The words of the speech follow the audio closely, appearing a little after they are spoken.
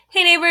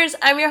Hey neighbors,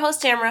 I'm your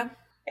host Tamara,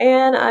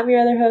 And I'm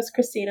your other host,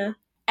 Christina.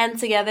 and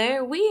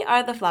together we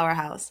are the Flower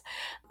House.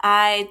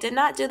 I did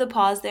not do the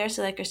pause there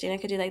so that Christina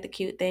could do like the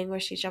cute thing where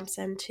she jumps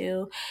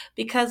into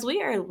because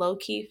we are low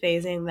key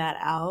phasing that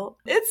out.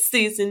 It's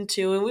season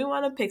 2 and we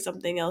want to pick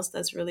something else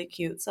that's really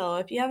cute. So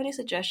if you have any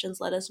suggestions,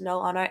 let us know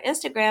on our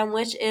Instagram,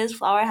 which is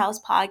Flower House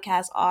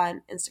Podcast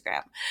on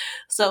Instagram.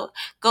 So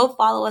go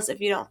follow us if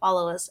you don't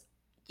follow us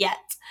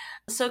yet.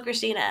 So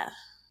Christina,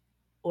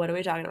 what are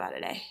we talking about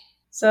today?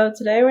 So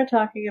today we're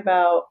talking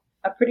about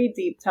a pretty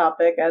deep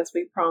topic, as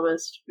we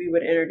promised we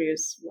would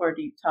introduce more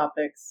deep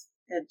topics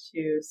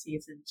into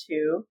season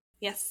 2.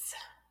 Yes.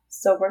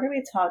 So we're going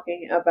to be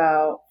talking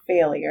about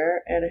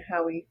failure and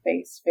how we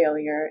face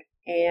failure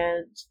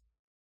and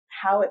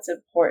how it's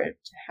important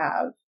to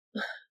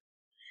have.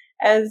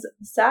 As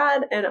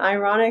sad and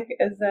ironic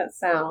as that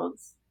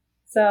sounds.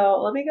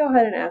 So let me go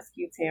ahead and ask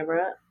you,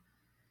 Tamara,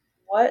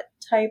 what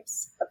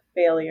types of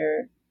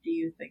failure do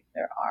you think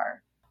there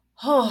are?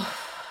 Oh,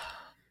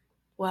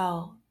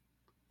 well,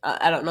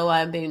 I don't know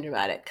why I'm being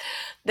dramatic.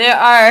 There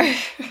are,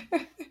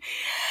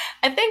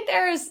 I think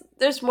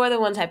there's more than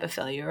one type of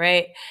failure,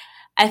 right?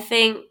 I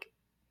think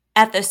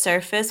at the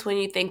surface, when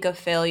you think of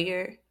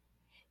failure,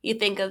 you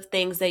think of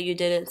things that you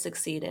didn't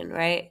succeed in,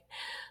 right?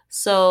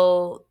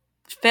 So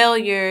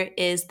failure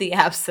is the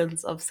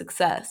absence of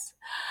success.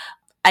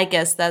 I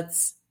guess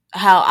that's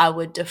how I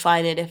would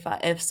define it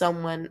if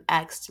someone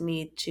asked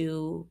me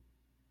to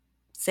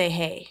say,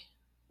 "Hey,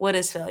 what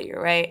is failure?"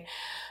 Right?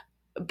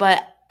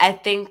 But I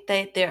think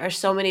that there are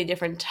so many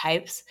different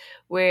types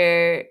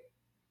where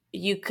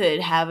you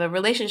could have a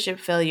relationship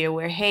failure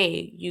where,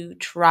 hey, you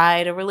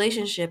tried a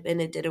relationship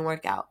and it didn't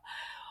work out.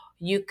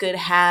 You could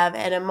have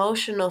an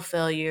emotional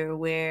failure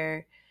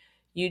where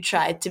you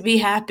tried to be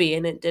happy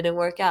and it didn't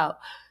work out.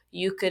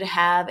 You could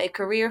have a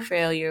career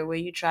failure where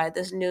you tried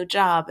this new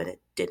job and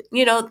it didn't.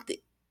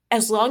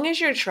 As long as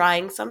you're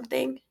trying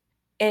something,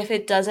 if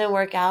it doesn't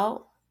work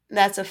out,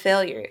 that's a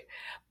failure.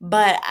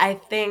 But I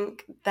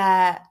think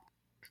that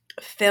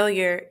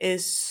failure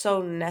is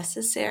so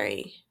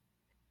necessary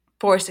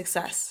for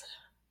success.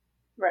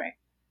 Right.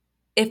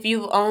 If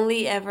you've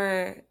only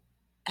ever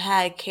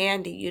had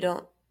candy, you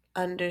don't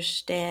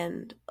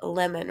understand a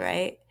lemon,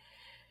 right?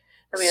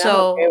 I mean, I'm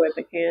okay So, with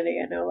the candy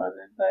and no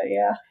lemon, but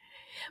yeah.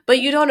 but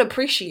you don't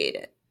appreciate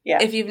it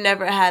Yeah, if you've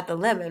never had the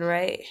lemon,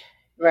 right?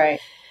 right.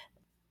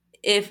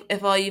 If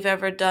all you've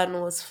ever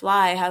done was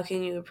fly, how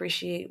can you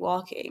appreciate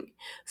walking?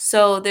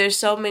 So there's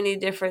so many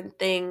different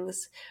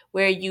things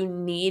where you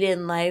need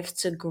in life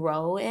to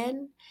grow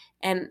in,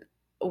 and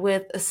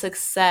with a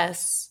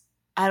success,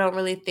 I don't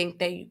really think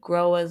that you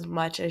grow as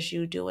much as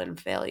you do in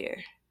failure.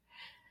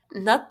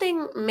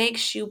 Nothing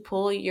makes you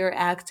pull your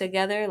act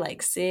together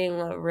like seeing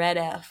a red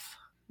F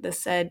that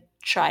said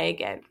try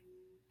again.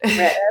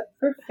 Red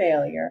for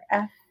failure,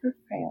 F for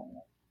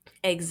failure.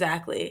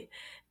 Exactly.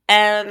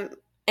 And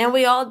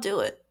we all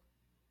do it.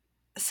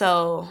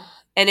 So,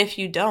 and if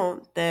you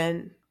don't,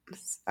 then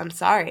I'm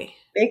sorry.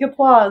 Big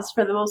applause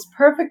for the most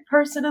perfect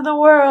person in the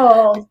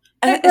world.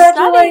 It's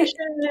not a.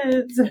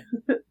 Congratulations.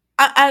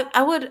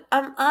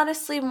 I'm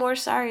honestly more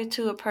sorry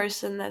to a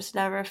person that's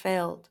never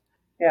failed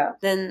Yeah,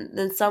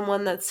 than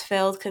someone that's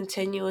failed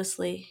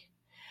continuously,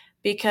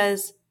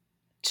 because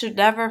to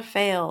never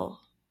fail.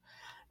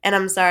 And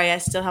I'm sorry, I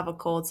still have a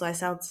cold, so I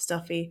sound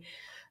stuffy.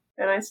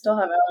 and I still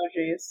have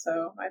allergies,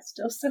 so I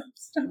still sound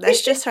stuffy.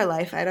 That's just her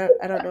life. I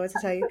don't know what to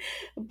tell you,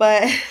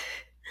 but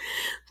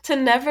to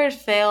never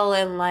fail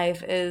in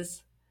life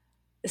is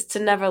to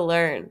never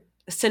learn.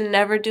 Is to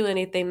never do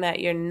anything that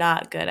you're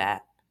not good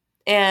at.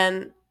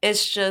 And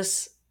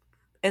it's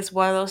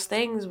one of those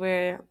things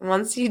where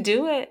once you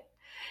do it,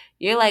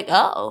 you're like,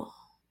 "Oh,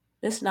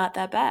 it's not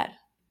that bad."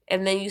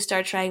 And then you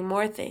start trying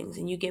more things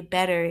and you get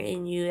better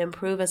and you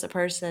improve as a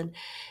person.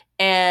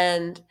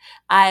 And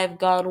I've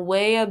gone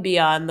way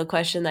beyond the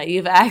question that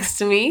you've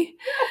asked me,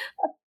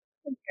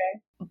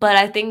 Okay. but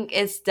I think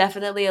it's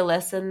definitely a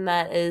lesson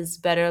that is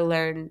better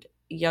learned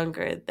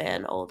younger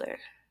than older.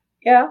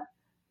 Yeah,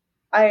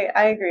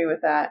 I agree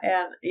with that.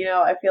 And,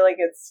 I feel like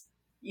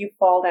you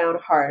fall down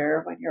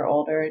harder when you're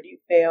older and you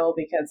fail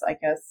because I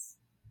guess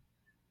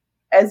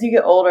as you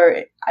get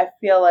older, I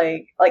feel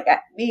like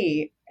at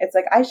me, it's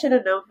like I should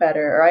have known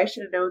better, or I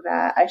should have known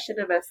that. I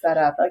shouldn't have messed that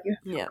up. Like you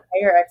have Yeah,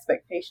 higher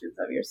expectations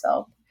of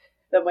yourself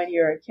than when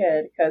you're a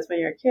kid. Because when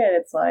you're a kid,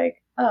 it's like,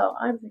 oh,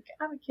 I'm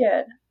a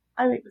kid.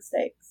 I make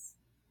mistakes.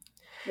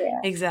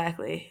 Yeah,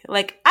 exactly.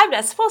 Like, I'm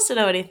not supposed to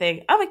know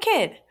anything. I'm a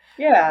kid.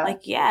 yeah.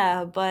 Like,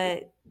 yeah,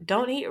 but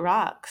don't eat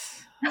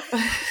rocks.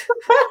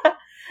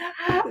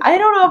 I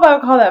don't know if I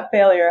would call that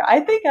failure. I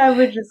think I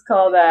would just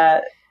call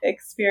that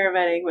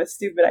experimenting with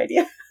stupid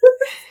ideas.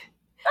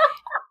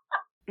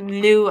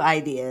 New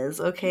ideas,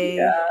 okay?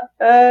 Yeah,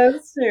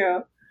 that's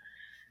true.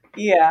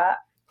 Yeah.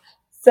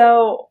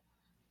 So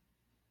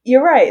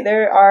you're right.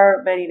 There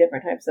are many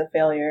different types of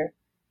failure.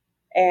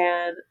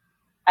 And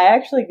I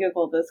actually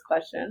Googled this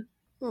question.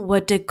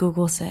 What did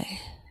Google say?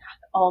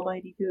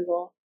 Almighty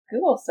Google.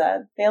 Google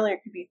said failure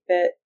could be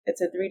fit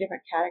into three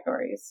different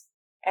categories.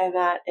 and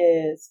that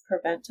is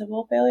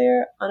preventable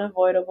failure,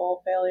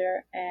 unavoidable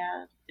failure,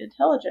 and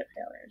intelligent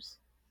failures.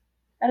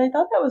 And I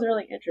thought that was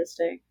really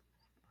interesting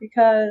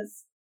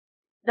because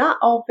not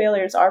all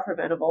failures are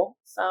preventable.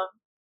 Some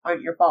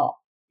aren't your fault,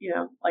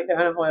 like they're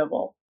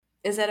unavoidable.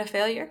 Is that a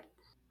failure?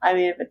 I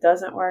mean, if it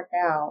doesn't work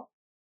out,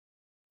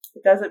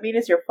 it doesn't mean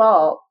it's your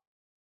fault,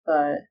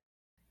 but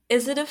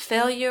Is it a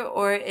failure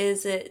or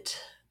is it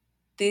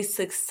the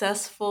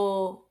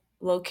successful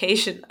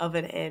location of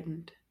an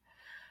end?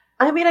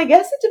 I mean, I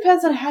guess it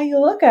depends on how you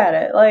look at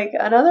it. Like,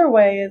 another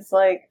way is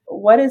like,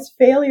 what is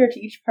failure to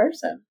each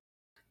person?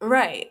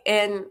 Right.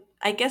 And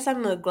I guess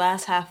I'm the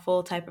glass half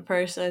full type of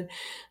person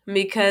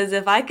because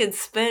if I could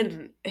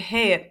spin,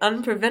 hey, an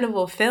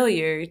unpreventable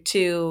failure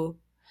to,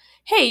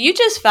 hey, you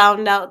just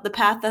found out the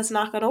path that's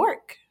not going to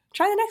work.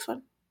 Try the next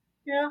one.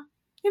 Yeah.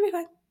 You'll be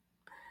fine.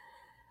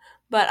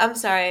 But I'm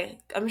sorry.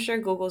 I'm sure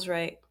Google's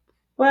right.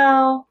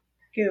 Well,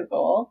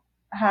 Google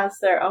has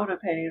their own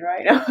opinion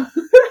right now.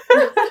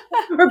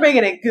 We're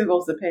bringing in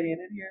Google's opinion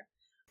in here.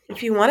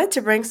 If you wanted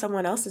to bring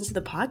someone else into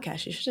the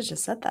podcast, you should have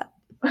just said that.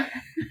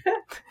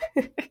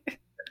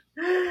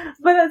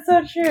 But that's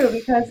so true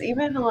because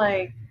even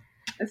like,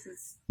 this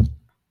is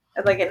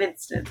like an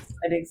instance,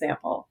 an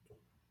example,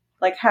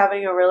 like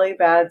having a really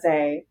bad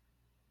day,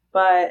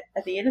 but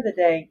at the end of the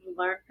day, you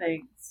learn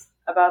things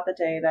about the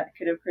day that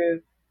could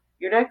improve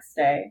your next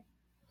day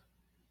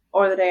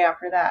or the day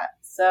after that.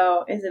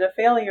 So is it a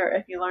failure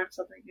if you learn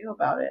something new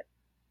about it?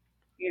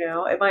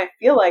 It might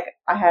feel like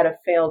I had a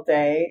failed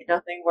day,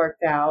 nothing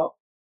worked out,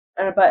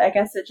 but I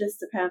guess it just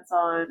depends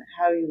on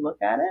how you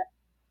look at it.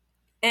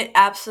 It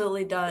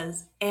absolutely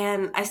does.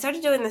 And I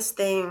started doing this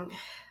thing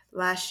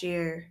last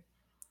year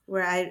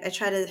where I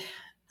try to,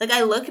 like,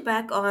 I look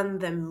back on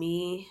the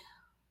me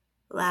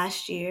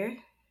last year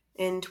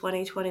in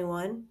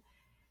 2021,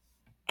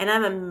 and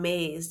I'm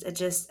amazed at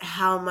just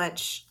how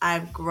much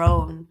I've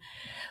grown,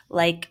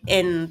 like,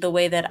 in the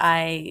way that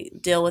I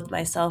deal with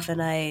myself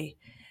and I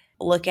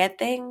look at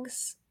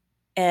things.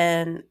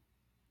 And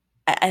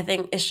I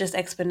think it's just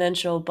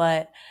exponential.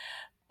 But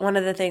one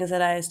of the things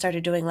that I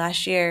started doing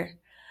last year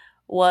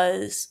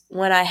was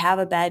when I have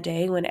a bad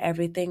day, when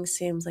everything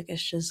seems like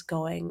it's just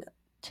going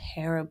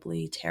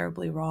terribly,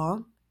 terribly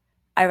wrong,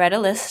 I read a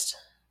list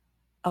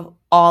of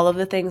all of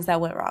the things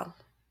that went wrong.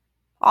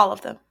 All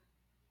of them.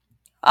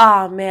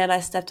 Oh man, I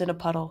stepped in a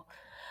puddle.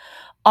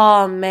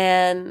 Oh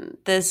man,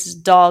 this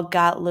dog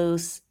got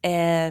loose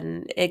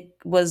and it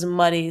was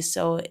muddy,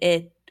 so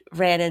it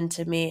ran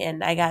into me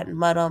and I got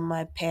mud on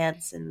my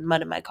pants and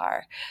mud in my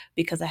car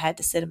because I had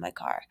to sit in my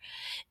car.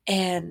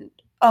 And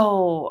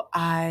oh,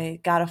 I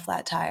got a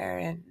flat tire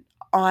and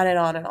on and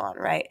on and on,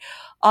 right?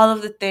 All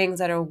of the things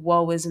that are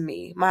woe is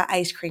me. My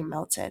ice cream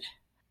melted.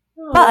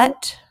 Oh,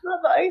 But love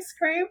ice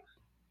cream.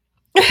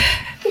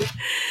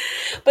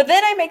 but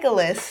then I make a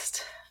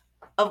list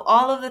of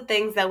all of the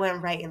things that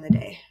went right in the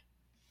day.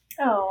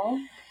 Oh,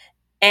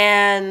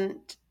 And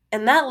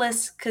that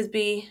list could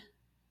be,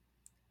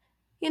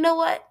 you know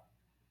what?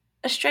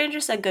 A stranger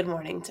said good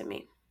morning to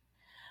me.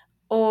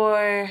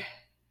 Or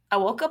I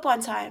woke up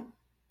on time.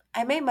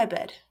 I made my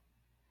bed.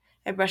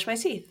 I brushed my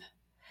teeth.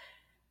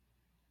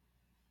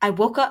 I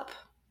woke up.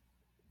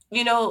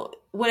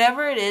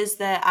 Whatever it is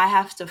that I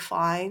have to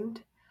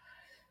find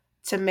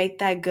to make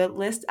that good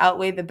list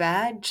outweigh the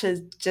bad,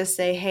 to just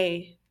say,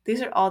 hey,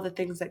 these are all the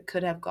things that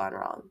could have gone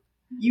wrong.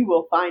 you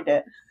will find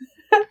it.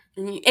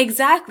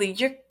 Exactly.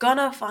 You're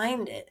gonna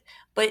find it.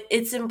 But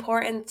it's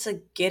important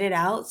to get it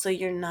out so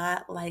you're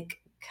not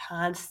like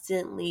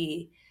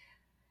constantly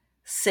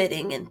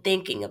sitting and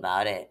thinking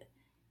about it.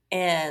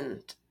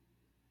 And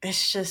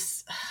it's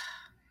just,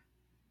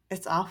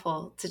 it's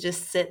awful to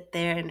just sit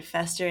there and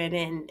fester in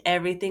it, and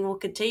everything will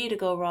continue to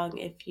go wrong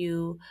if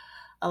you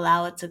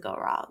allow it to go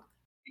wrong.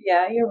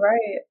 Yeah, you're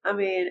right. I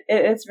mean,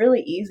 it's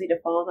really easy to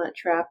fall in that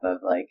trap of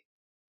like,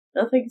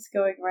 nothing's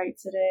going right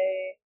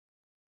today.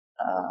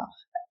 Uh,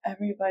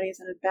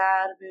 everybody's in a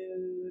bad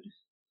mood.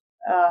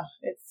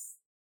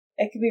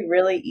 It can be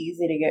really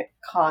easy to get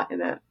caught in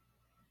that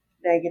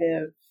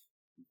negative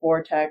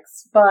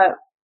vortex. But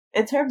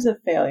in terms of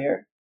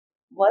failure,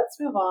 let's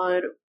move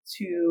on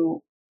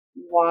to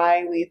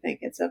why we think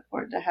it's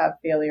important to have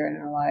failure in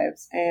our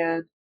lives.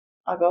 And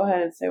I'll go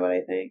ahead and say what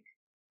I think.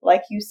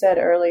 Like you said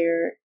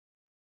earlier,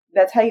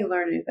 that's how you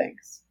learn new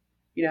things.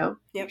 You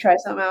Yep. try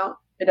something out,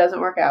 it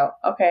doesn't work out.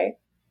 Okay.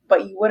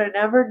 But you would have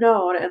never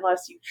known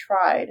unless you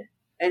tried.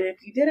 And if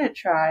you didn't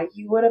try,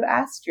 you would have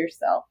asked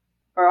yourself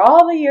for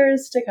all the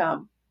years to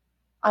come,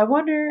 I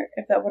wonder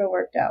if that would have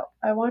worked out.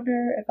 I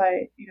wonder if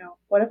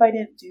what if I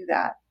didn't do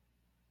that?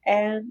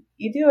 And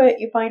you do it,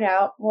 you find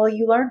out, well,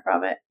 you learn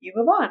from it, you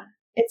move on.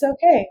 It's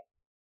okay.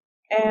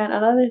 And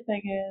another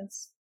thing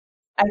is,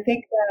 I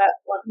think that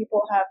when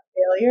people have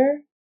failure,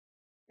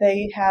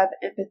 they have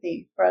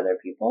empathy for other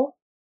people.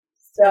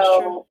 That's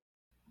true. So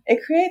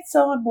it creates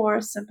someone more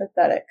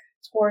sympathetic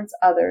towards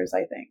others,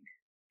 I think,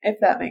 if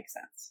that makes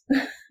sense.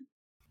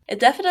 It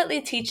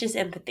definitely teaches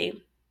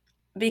empathy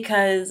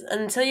because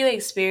until you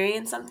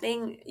experience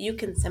something, you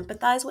can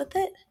sympathize with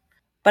it.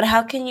 But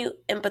how can you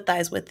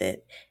empathize with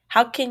it?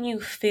 How can you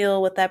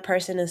feel what that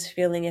person is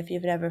feeling if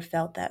you've never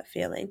felt that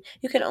feeling?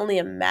 You can only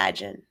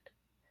imagine.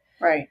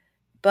 Right.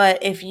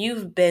 But if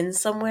you've been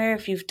somewhere,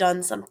 if you've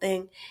done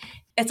something,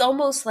 it's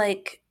almost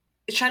like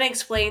trying to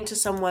explain to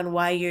someone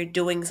why you're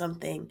doing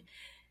something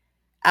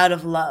out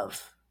of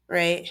love,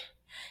 right?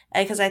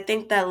 Because I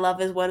think that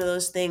love is one of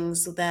those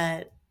things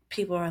that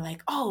people are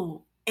like,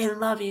 oh, in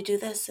love, you do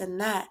this and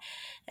that.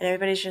 And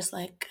everybody's just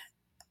like,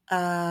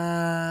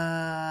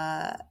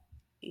 uh,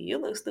 you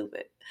look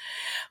stupid.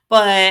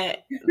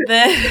 But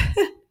the,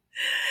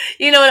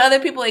 when other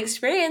people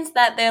experience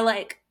that, they're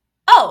like,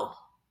 oh.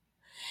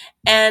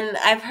 And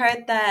I've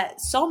heard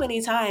that so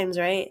many times,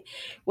 right?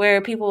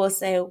 Where people will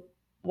say,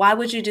 why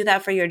would you do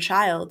that for your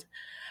child?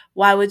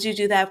 Why would you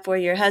do that for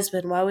your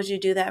husband? Why would you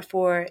do that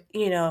for,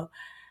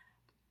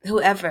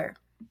 whoever?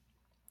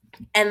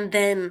 And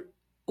then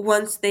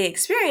once they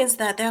experience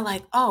that, they're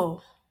like,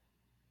 oh,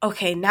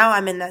 okay, now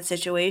I'm in that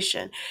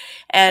situation.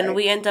 And Right.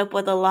 we end up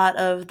with a lot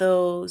of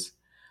those,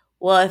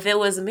 well, if it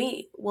was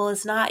me, well,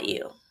 it's not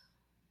you.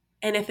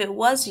 And if it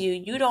was you,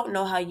 you don't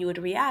know how you would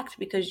react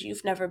because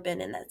you've never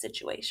been in that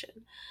situation.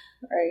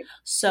 Right.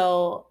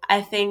 So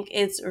I think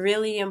it's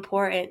really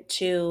important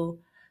to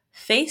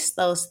face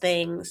those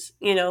things,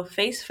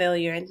 face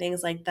failure and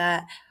things like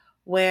that,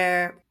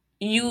 where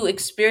you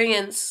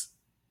experience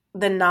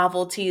the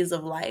novelties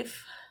of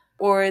life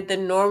or the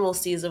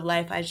normalcies of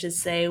life, I should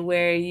say,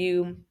 where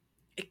you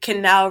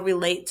can now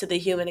relate to the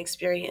human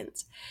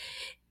experience.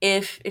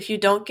 If you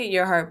don't get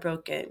your heart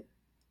broken,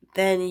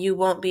 then you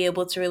won't be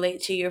able to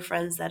relate to your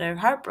friends that are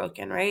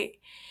heartbroken, right?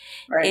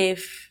 Right.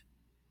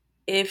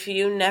 If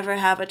you never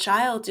have a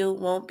child, you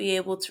won't be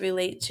able to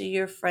relate to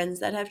your friends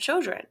that have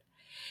children.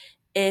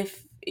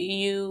 If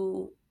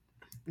you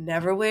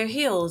never wear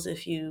heels,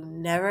 if you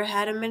never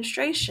had a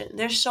menstruation,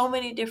 there's so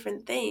many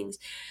different things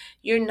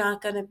you're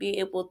not going to be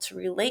able to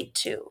relate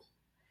to.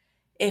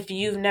 If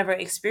you've never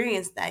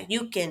experienced that,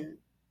 you can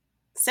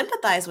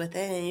sympathize with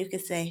it and you can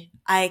say,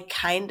 I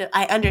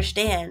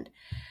understand.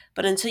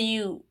 But until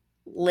you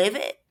live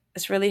it,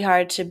 it's really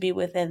hard to be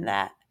within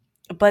that.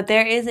 But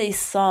there is a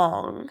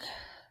song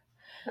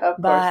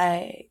Of course.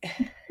 by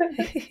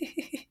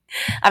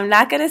I'm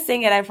not gonna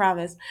sing it, I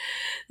promise.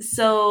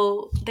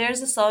 So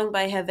there's a song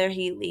by Heather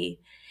Heatley,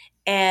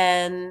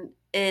 and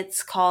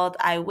it's called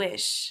I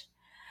Wish.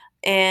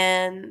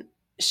 And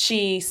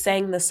she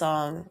sang the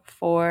song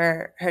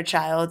for her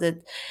child.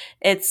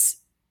 It's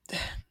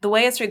the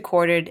way it's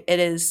recorded, it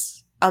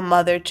is a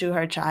mother to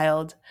her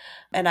child,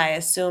 and I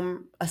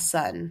assume a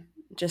son,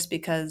 just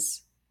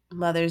because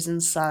mothers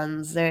and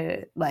sons,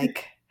 they're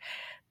like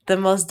the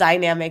most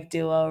dynamic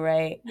duo,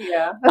 right?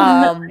 Yeah. I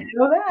Um,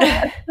 know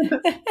that.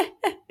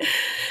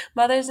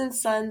 mothers and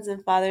sons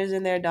and fathers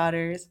and their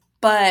daughters.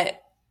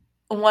 But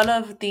one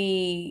of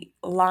the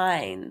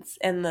lines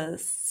in the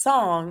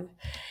song,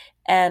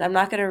 and I'm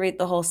not going to read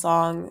the whole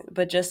song,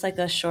 but just like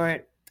a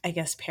short, I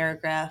guess,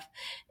 paragraph,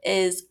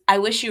 is I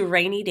wish you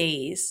rainy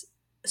days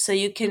so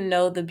you can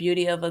know the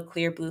beauty of a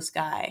clear blue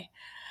sky.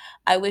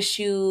 I wish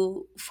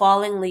you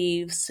falling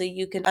leaves so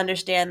you can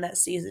understand that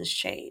seasons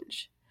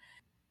change.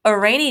 A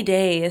rainy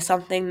day is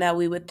something that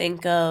we would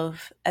think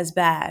of as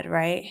bad,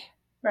 right?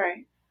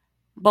 Right.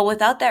 But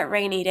without that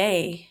rainy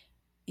day,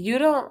 you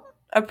don't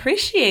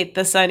appreciate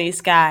the sunny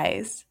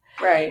skies,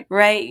 Right.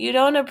 right? You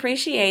don't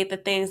appreciate the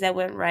things that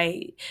went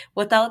right.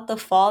 Without the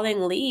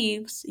falling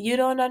leaves, you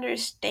don't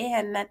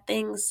understand that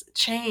things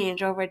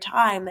change over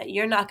time, that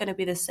you're not going to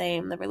be the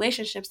same. The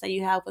relationships that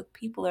you have with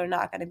people are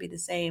not going to be the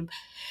same.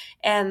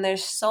 And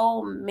there's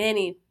so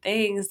many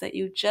things that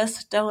you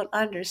just don't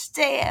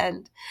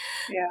understand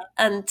Yeah.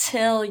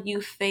 until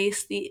you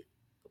face the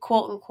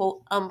quote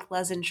unquote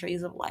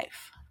unpleasantries of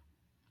life.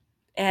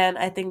 And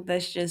I think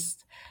that's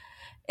just,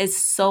 it's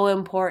so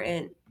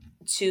important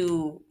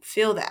to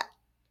feel that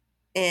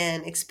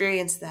and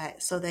experience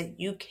that so that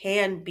you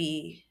can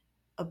be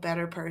a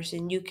better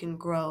person. You can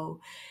grow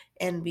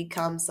and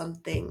become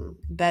something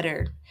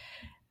better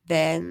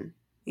than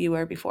you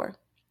were before.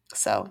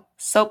 So,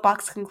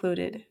 soapbox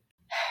concluded.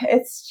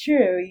 It's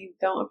true. You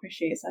don't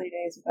appreciate sunny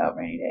days without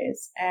rainy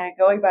days. And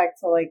going back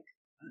to like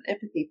the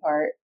empathy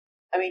part,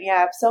 I mean,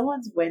 yeah, if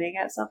someone's winning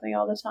at something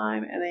all the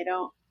time and they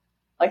don't,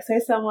 like, say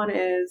someone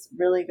is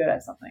really good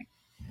at something,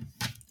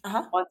 Uh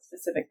huh. one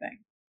specific thing,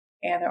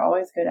 and they're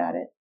always good at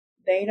it,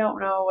 they don't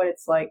know what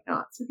it's like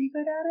not to be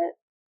good at it.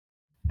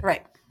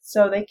 Right.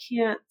 So they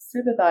can't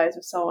sympathize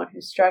with someone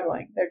who's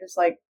struggling. They're just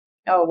like,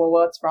 oh, well,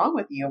 what's wrong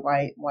with you?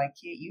 Why can't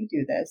you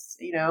do this?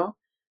 You know?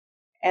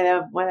 And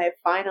then when they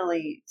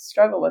finally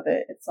struggle with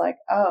it, it's like,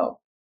 oh,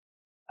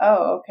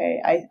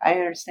 okay, I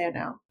understand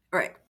now.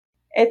 Right.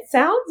 It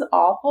sounds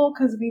awful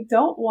because we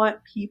don't want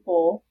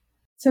people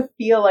to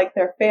feel like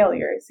they're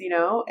failures, you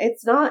know?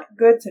 It's not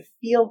good to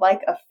feel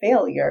like a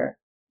failure,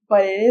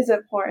 but it is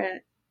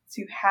important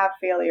to have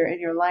failure in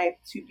your life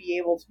to be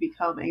able to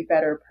become a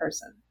better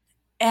person.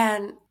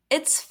 And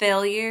it's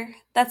failure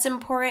that's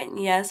important,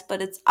 yes,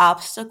 but it's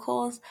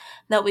obstacles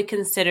that we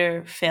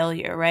consider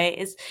failure,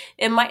 right?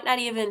 It might not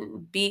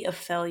even be a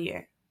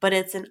failure. but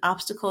it's an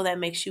obstacle that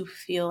makes you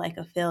feel like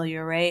a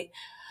failure, right?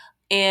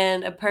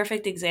 And a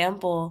perfect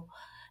example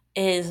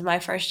is my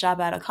first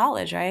job out of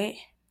college, right?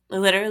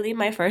 Literally,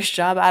 my first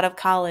job out of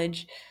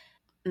college,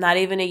 not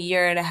even a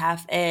year and a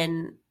half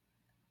in,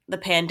 the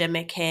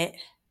pandemic hit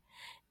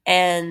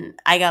and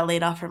I got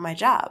laid off from my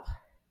job.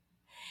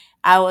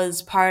 I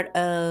was part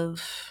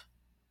of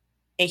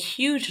a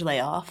huge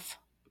layoff,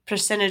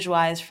 percentage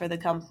wise, for the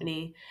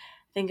company.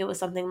 I think it was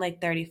something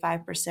like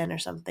 35% or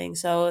something.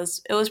 So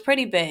it was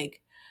pretty big.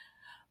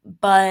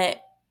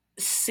 But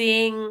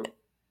seeing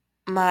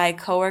my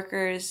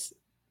coworkers,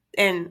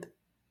 and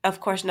of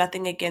course,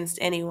 nothing against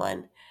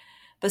anyone,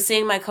 but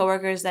seeing my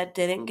coworkers that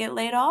didn't get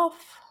laid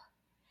off,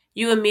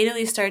 you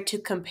immediately start to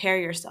compare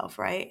yourself,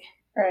 right?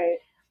 Right.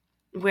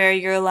 Where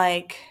you're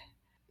like,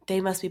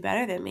 they must be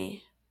better than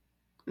me.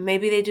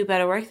 Maybe they do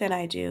better work than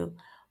I do.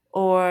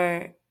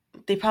 Or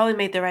they probably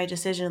made the right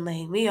decision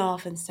laying me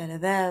off instead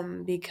of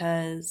them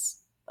because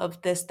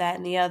of this, that,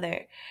 and the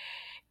other.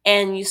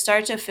 And you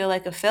start to feel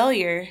like a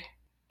failure,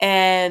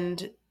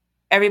 and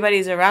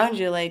everybody's around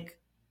you like,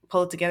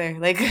 pull it together.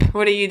 Like,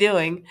 what are you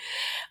doing?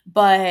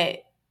 But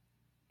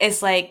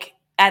it's like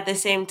at the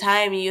same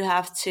time,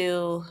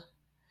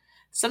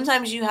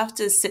 sometimes you have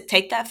to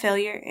take that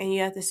failure and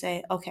you have to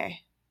say,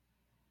 okay,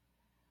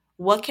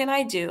 what can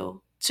I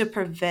do to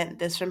prevent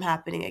this from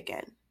happening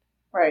again?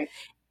 Right.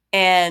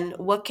 And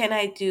what can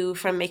I do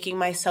from making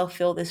myself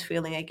feel this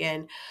feeling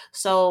again?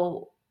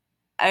 So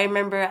I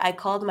remember I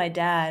called my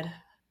dad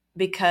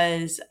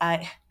because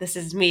this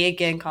is me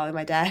again calling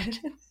my dad.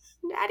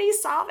 Daddy,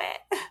 solve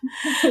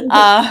it.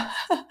 Uh,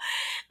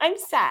 I'm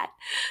sad.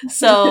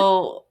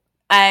 So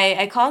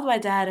I called my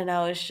dad and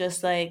I was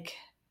just like,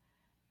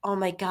 oh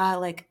my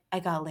God, like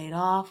I got laid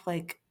off.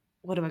 Like,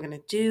 what am I going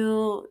to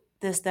do?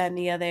 This, that, and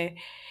the other.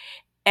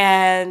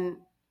 And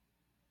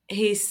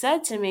he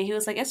said to me, he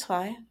was like, it's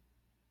fine.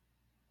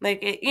 Like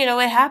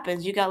it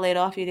happens. You got laid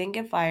off. You didn't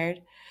get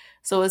fired,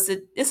 so it's a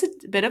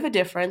bit of a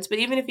difference. But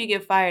even if you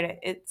get fired,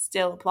 it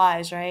still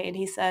applies, right? And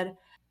he said,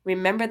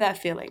 remember that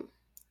feeling.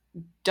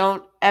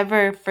 Don't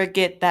ever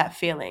forget that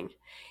feeling.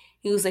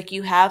 He was like,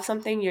 you have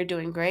something, you're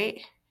doing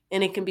great,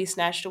 and it can be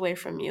snatched away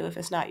from you if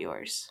it's not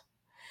yours.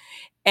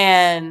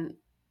 And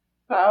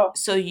Wow.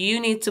 so you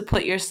need to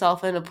put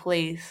yourself in a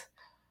place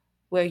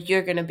where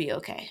you're gonna be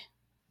okay.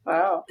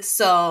 Wow.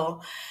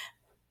 So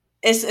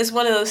it's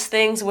one of those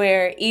things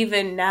where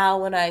even now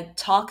when I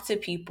talk to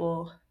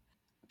people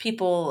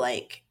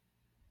like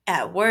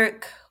at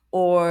work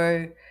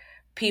or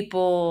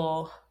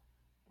people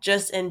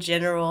just in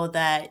general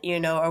that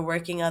are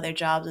working other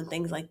jobs and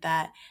things like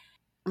that,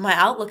 my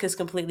outlook is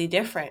completely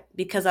different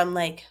because I'm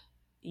like,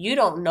 you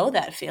don't know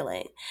that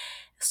feeling.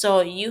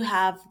 So you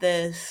have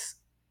this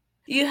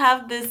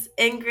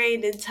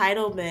ingrained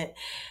entitlement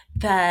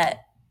that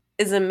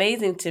is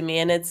amazing to me,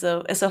 and it's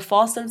a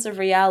false sense of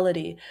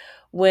reality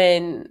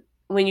when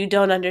you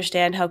don't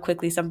understand how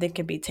quickly something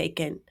can be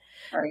taken.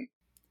 Right.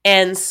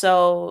 And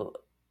so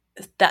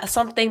that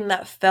something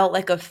that felt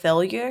like a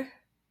failure,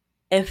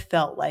 it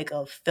felt like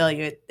a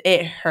failure.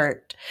 It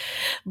hurt.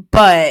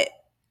 But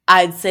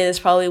I'd say that's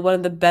probably one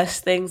of the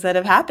best things that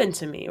have happened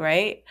to me,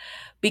 right?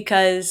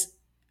 Because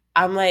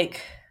I'm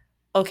like,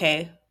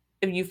 okay,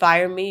 if you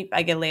fire me,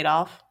 I get laid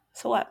off.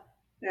 So what?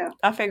 Yeah.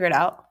 I'll figure it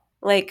out.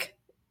 Like,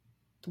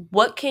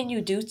 what can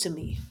you do to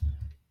me?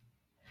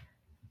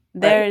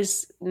 Right.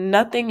 There's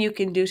nothing you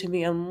can do to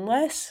me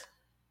unless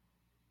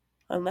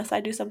I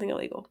do something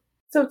illegal.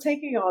 So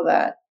taking all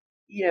that,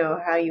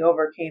 how you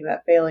overcame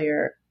that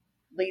failure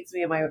leads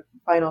me to my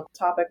final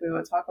topic we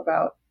want to talk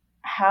about.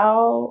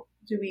 How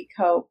do we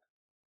cope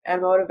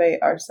and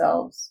motivate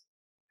ourselves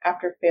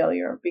after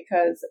failure?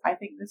 Because I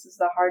think this is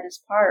the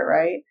hardest part,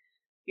 right?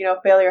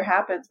 Failure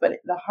happens, but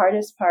the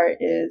hardest part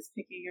is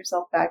picking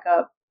yourself back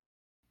up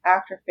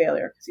after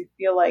failure because you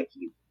feel like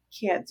you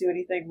can't do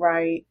anything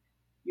right.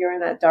 You're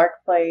in that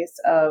dark place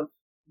of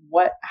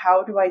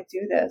how do I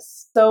do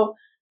this? So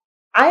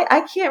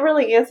I can't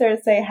really answer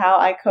and say how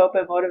I cope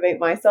and motivate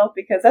myself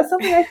because that's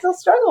something I still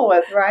struggle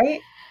with,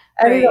 right?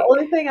 I mean, the Right.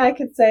 only thing I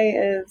could say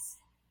is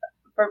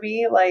for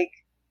me, like,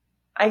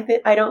 I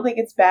don't think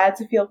it's bad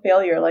to feel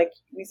failure. Like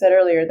we said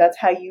earlier, that's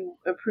how you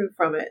improve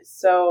from it.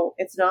 So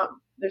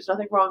there's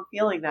nothing wrong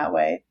feeling that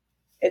way.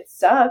 It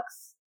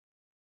sucks.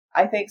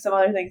 I think some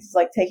other things is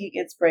like taking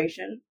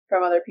inspiration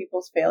from other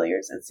people's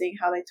failures and seeing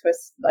how they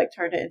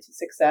turn it into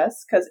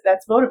success because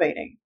that's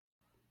motivating.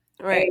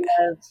 Right.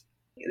 And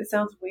it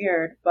sounds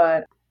weird,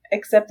 but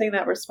accepting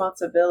that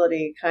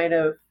responsibility kind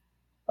of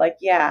like,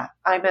 yeah,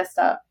 I messed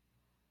up.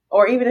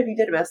 Or even if you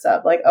did mess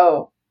up, like,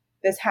 oh,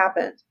 this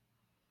happened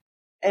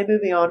and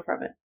moving on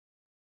from it.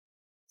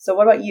 So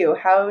what about you?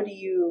 How do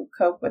you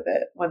cope with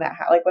it when that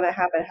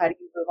happened? How do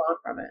you move on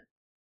from it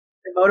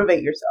and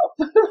motivate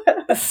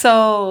yourself?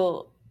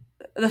 So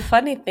the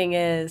funny thing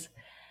is,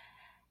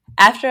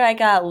 after I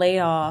got laid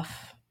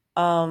off,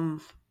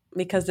 um,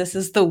 because this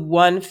is the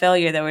one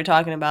failure that we're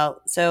talking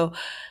about. So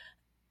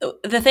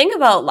the thing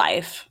about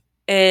life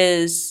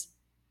is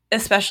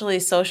especially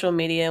social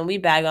media, and we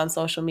bag on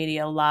social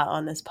media a lot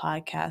on this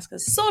podcast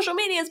because social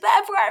media is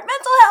bad for our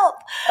mental health.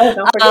 Oh,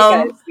 don't forget,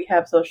 Um, guys, we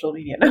have social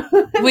media now.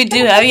 we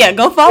do have, yeah,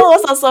 go follow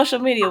us on social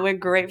media. We're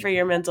great for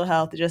your mental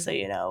health, just so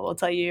you know. We'll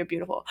tell you you're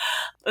beautiful.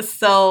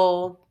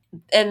 So,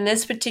 in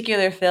this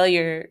particular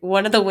failure,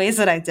 one of the ways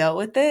that I dealt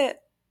with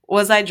it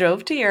was I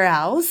drove to your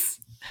house.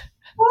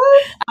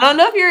 What? I don't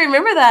know if you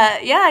remember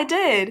that. Yeah, I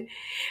did.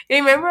 You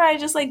remember I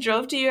just like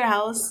drove to your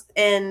house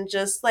and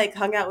just like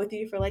hung out with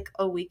you for like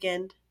a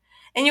weekend.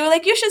 And you were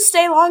like, you should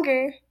stay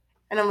longer.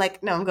 And I'm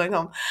like, no, I'm going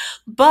home.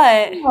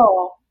 But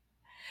No.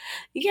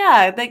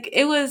 yeah, like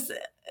it was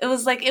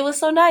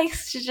so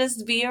nice to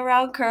just be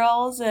around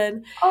girls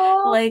and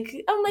Oh, like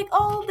I'm like,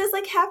 oh, this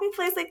like happy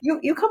place. Like,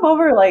 you come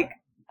over like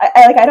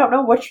I don't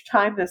know which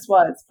time this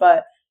was,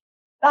 but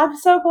I'm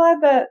so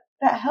glad that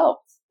that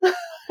helped.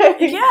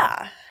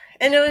 yeah.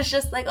 And it was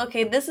just like,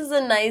 okay, this is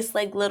a nice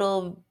like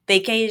little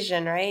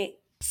vacation, right?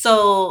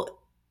 So,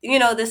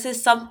 this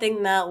is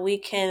something that we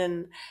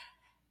can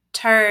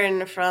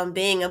turn from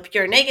being a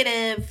pure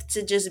negative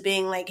to just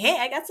being like, hey,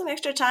 I got some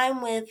extra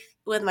time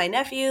with my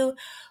nephew,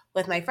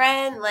 with my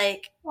friend,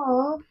 like,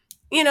 Aw.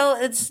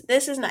 it's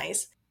this is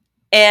nice.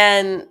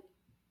 And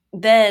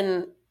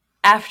then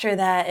after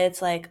that,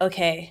 it's like,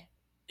 okay,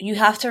 you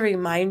have to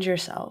remind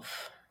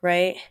yourself,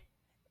 right?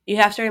 You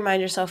have to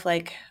remind yourself,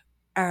 like,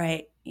 all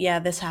right, yeah,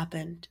 this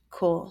happened.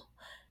 Cool.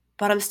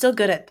 But I'm still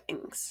good at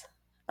things.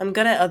 I'm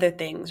good at other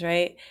things,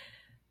 right?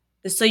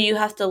 So you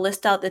have to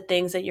list out the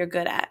things that you're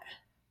good at.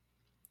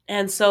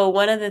 And so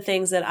one of the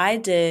things that I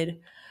did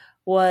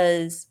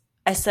was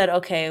I said,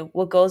 okay,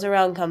 what goes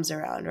around comes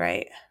around,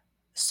 right?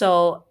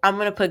 So I'm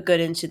going to put good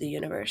into the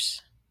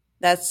universe.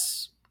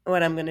 That's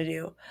what I'm going to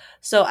do.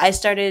 So I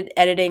started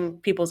editing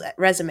people's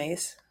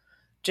resumes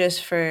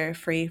just for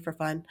free, for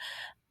fun.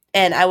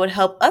 And I would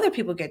help other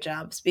people get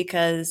jobs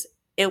because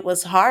it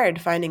was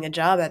hard finding a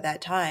job at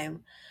that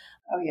time.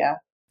 Oh yeah.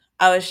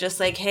 I was just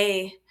like,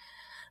 hey,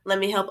 let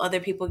me help other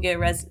people get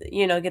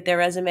their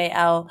resume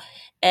out,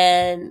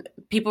 and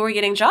people were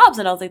getting jobs,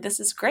 and I was like, this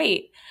is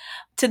great.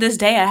 To this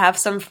day, I have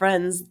some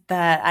friends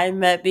that I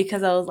met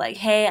because I was like,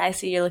 hey, I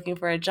see you're looking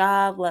for a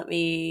job, let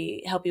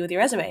me help you with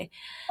your resume,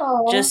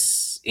 Oh.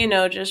 just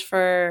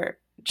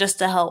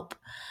to help.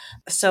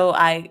 So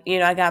I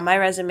got my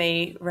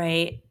resume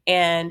right,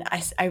 and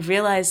I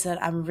realized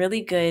that I'm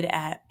really good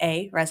at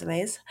A,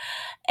 resumes,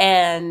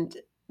 and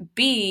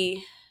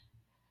B,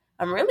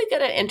 I'm really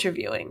good at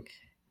interviewing,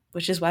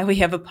 which is why we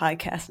have a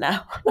podcast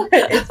now.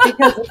 It's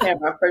because of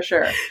camera for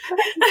sure.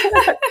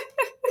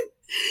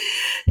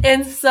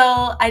 And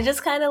so I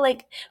just kind of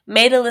like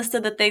made a list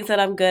of the things that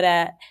I'm good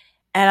at.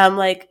 And I'm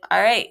like,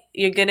 all right,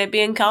 you're good at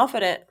being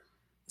confident.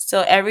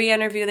 So every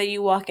interview that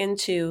you walk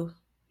into,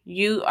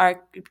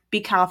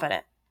 be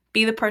confident.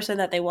 Be the person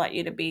that they want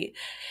you to be.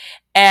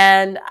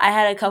 And I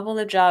had a couple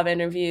of job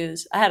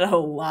interviews. I had a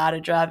whole lot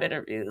of job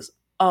interviews.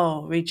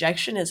 Oh,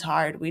 rejection is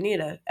hard. We need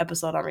an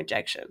episode on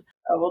rejection.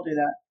 Oh, we'll do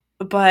that.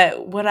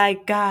 But what I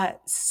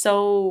got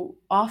so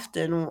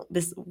often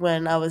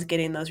when I was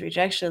getting those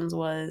rejections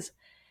was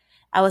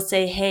I would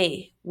say,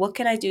 hey, what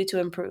can I do to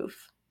improve?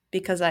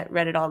 Because I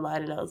read it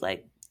online and I was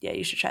like, yeah,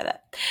 you should try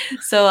that.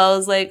 So I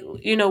was like,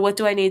 what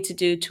do I need to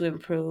do to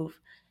improve?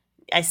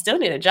 I still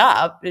need a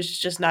job. It's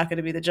just not going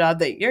to be the job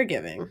that you're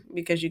giving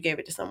because you gave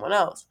it to someone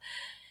else.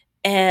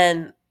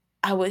 And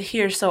I would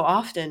hear so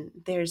often,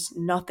 there's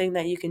nothing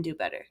that you can do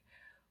better.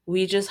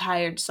 We just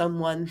hired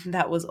someone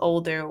that was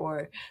older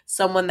or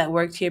someone that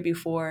worked here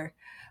before.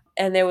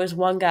 And there was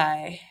one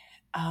guy,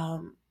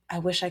 I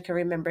wish I could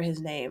remember his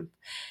name,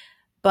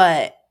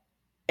 but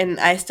and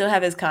I still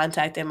have his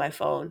contact in my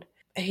phone.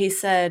 He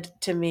said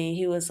to me,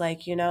 he was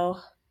like,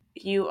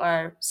 you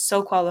are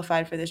so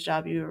qualified for this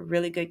job. You're a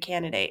really good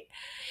candidate.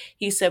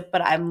 He said,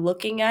 but I'm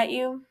looking at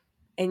you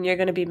and you're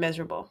going to be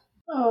miserable.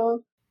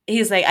 Oh,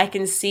 He's like, I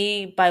can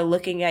see by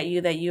looking at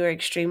you that you are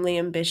extremely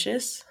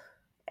ambitious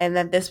and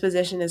that this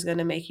position is going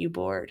to make you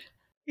bored.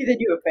 he did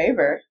you a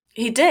favor.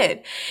 He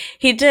did.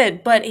 He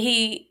did, but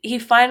he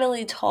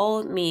finally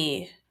told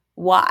me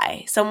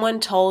why. Someone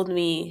told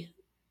me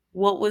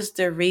what was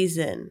the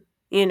reason,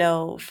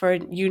 for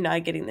you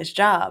not getting this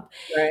job.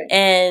 Right.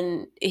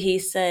 And he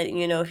said,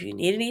 if you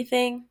need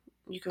anything,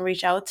 you can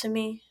reach out to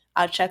me.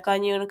 I'll check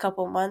on you in a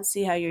couple months,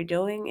 see how you're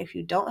doing. If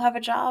you don't have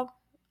a job,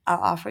 I'll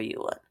offer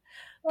you one.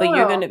 But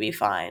you're going Oh, to be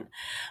fine.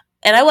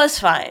 And I was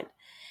fine.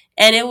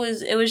 And it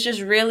was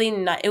just really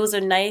it was a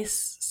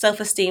nice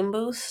self-esteem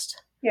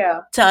boost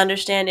yeah. to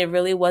understand it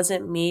really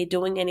wasn't me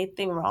doing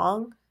anything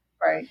wrong.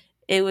 Right.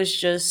 It was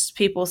just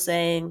people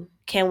saying,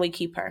 can we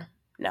keep her?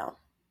 No,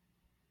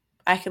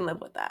 I can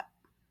live with that.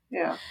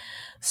 Yeah.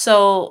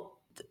 So,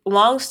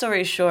 long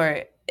story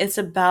short, it's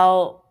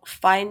about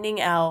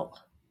finding out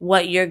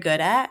what you're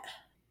good at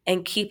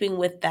and keeping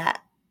with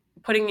that,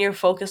 putting your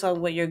focus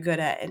on what you're good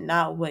at and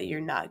not what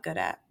you're not good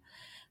at.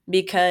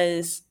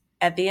 Because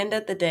at the end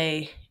of the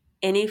day,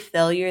 any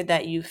failure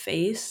that you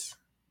face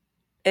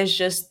is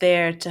just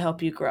there to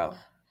help you grow.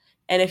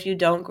 And if you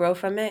don't grow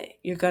from it,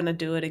 you're going to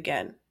do it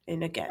again.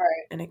 and again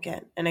Right. and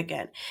again and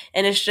again.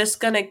 And it's just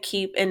going to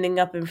keep ending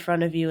up in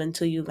front of you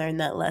until you learn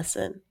that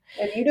lesson.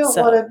 And So, you don't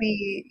want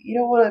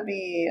to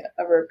be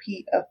a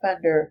repeat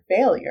offender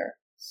failure.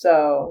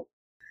 So,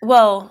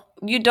 well,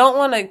 you don't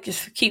want to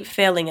just keep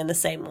failing in the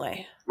same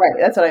way. right,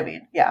 that's what I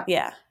mean. Yeah.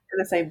 Yeah. In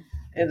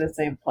the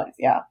same place.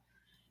 Yeah.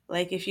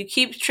 Like if you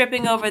keep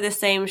tripping over the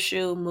same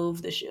shoe,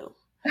 move the shoe.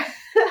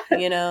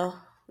 You know?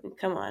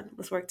 Come on,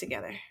 let's work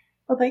together.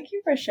 Well, thank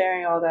you for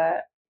sharing all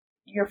that.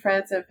 Your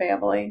friends and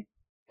family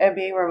and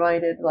being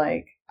reminded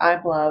like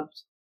I'm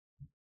loved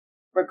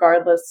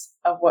regardless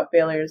of what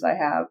failures I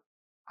have.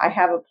 I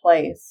have a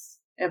place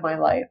in my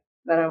life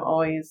that I'm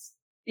always,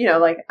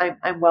 like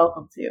I'm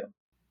welcome to.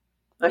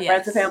 My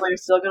friends and Yes. family are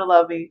still going to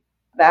love me.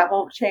 That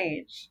won't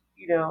change.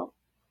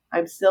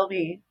 I'm still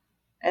me.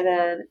 And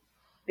then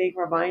being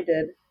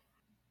reminded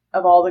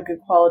of all the good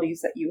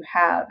qualities that you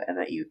have and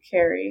that you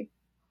carry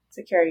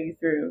to carry you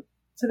through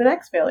to the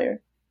next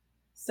failure.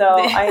 So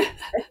I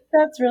think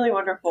that's really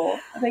wonderful.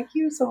 Thank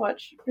you so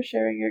much for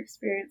sharing your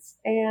experience.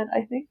 And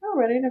I think we're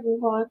ready to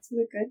move on to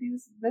the good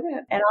news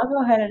minute. And I'll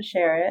go ahead and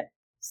share it.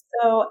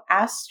 So,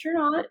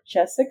 astronaut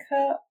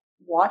Jessica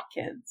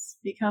Watkins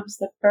becomes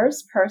the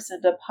first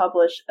person to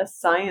publish a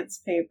science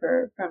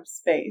paper from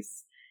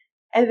space.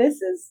 And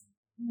this is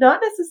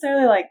not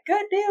necessarily like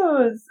good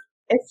news,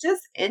 it's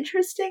just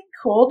interesting,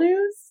 cool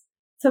news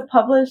to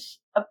publish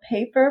a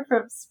paper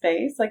from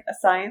space, like a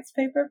science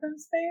paper from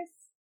space.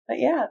 But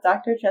yeah,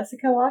 Dr.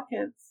 Jessica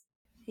Watkins.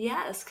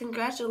 Yes,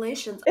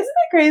 congratulations. Isn't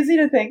it crazy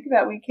to think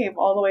that we came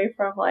all the way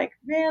from like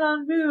man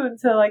on moon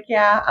to like,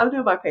 yeah, I'm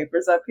doing my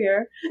papers up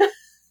here?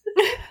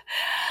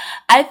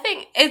 I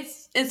think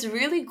it's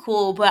really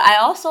cool, but I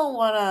also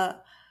want to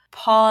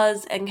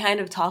pause and kind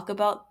of talk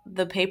about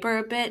the paper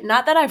a bit.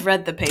 Not that I've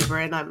read the paper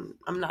and I'm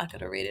not going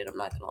to read it, I'm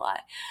not going to lie.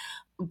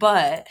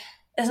 But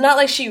it's not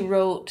like she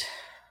wrote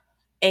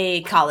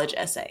a college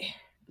essay.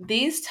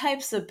 These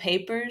types of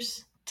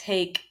papers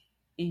take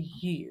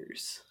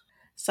years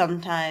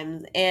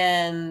sometimes,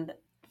 and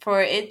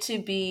for it to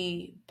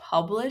be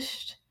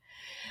published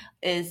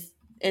is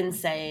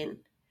insane.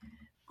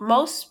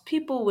 Most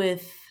people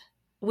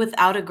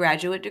without a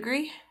graduate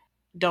degree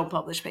don't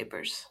publish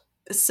papers.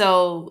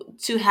 So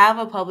to have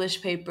a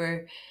published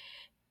paper,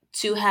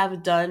 to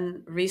have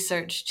done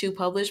research to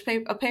publish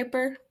a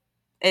paper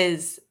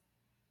is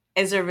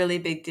a really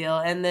big deal.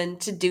 And then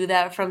to do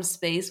that from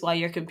space while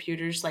your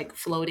computer's like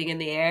floating in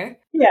the air.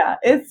 Yeah,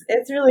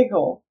 it's really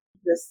cool.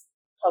 Just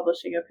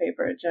publishing a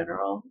paper in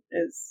general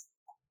is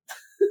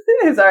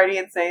is already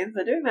insane.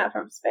 So doing that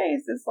from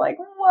space is like,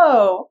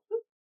 whoa.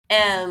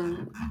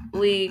 And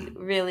we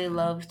really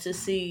love to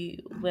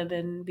see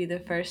women be the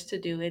first to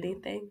do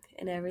anything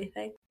and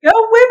everything. Go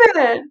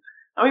women!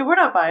 I mean, we're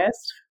not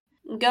biased.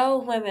 Go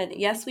women.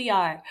 Yes, we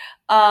are.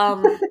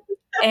 And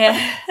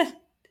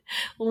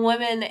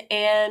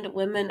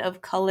women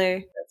of color,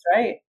 That's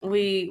right.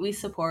 we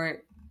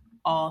support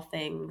all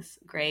things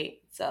great.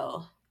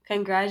 So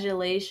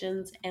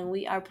congratulations, and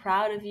we are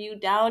proud of you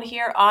down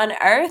here on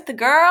Earth,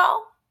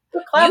 girl. We're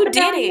You clapping did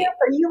down here it.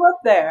 for you up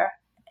there.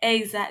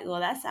 Exactly.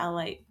 Well, that sounds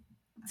like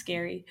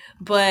scary,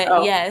 but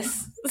Oh.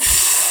 yes.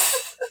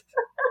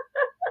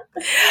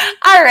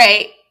 All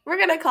right, we're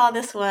gonna call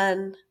this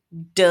one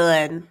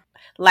done.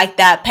 Like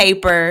that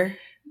paper.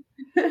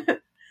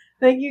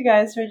 Thank you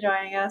guys for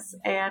joining us,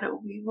 and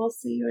we will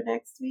see you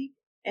next week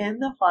in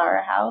the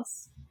Flower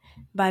House.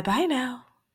 Bye bye now.